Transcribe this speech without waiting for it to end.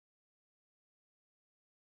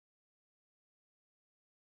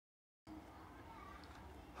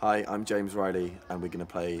Hi, I'm James Riley, and we're going to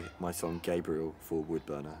play my song Gabriel for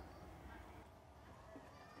Woodburner.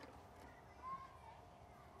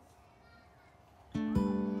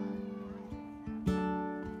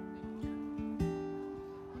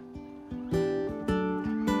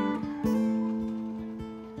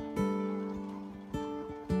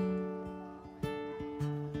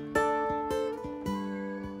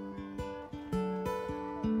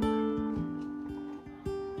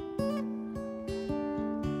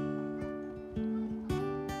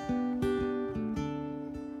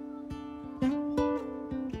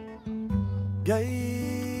 Gabriel,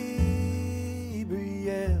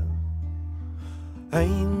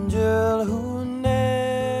 angel who never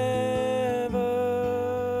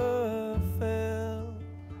fell,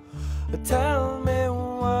 tell me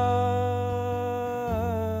what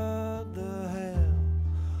the hell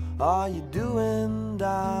are you doing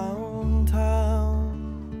downtown?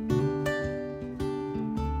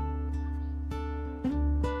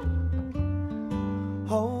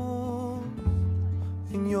 Holes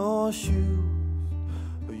in your shoes,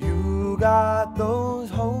 you got those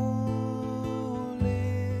holy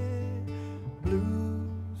blues.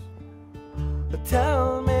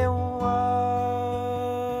 Tell me what's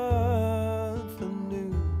the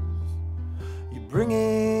news you're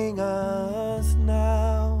bringing us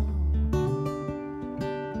now.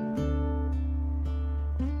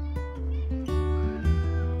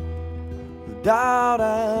 The doubt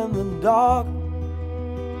and the dark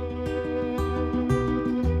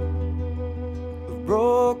have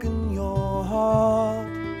broken your heart,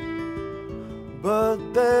 but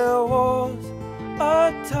there was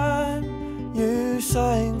a time you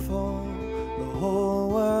sang for the whole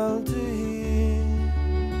world to hear.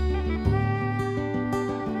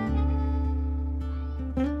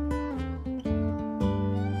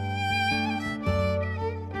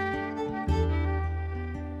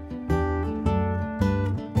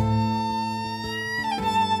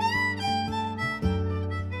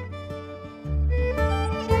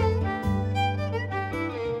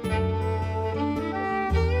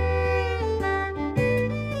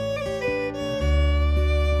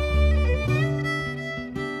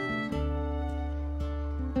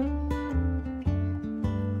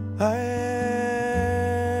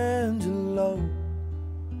 Angelo,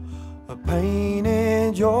 I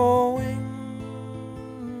painted your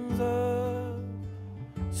wings of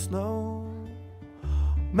snow,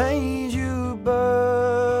 made you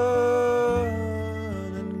burn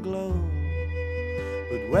and glow,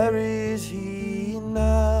 but where is he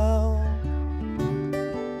now?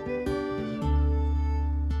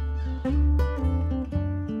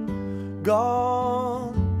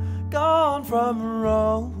 Gone, gone from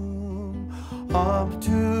Rome up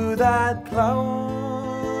to that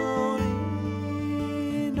cloudy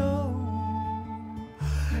dome.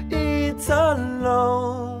 It's a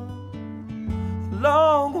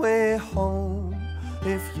long way home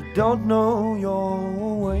if you don't know your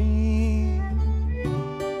way.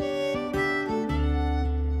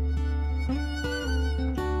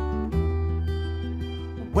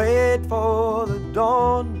 Wait for the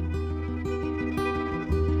dawn,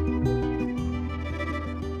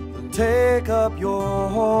 take up your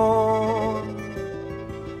horn,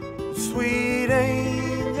 sweet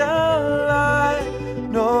angel. I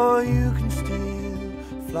know you can still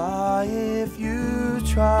fly if you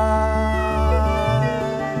try.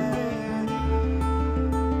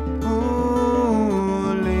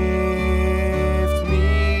 Ooh, lift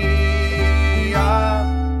me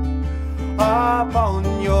up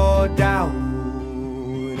on your down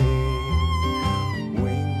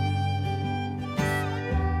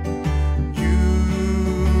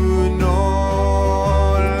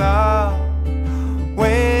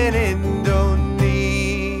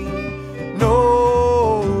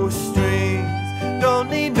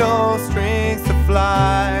strings to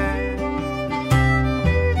fly.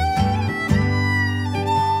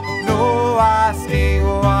 No asking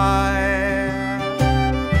why.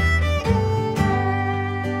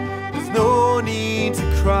 There's no need to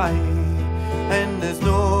cry, and there's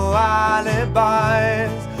no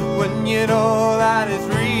alibis when you know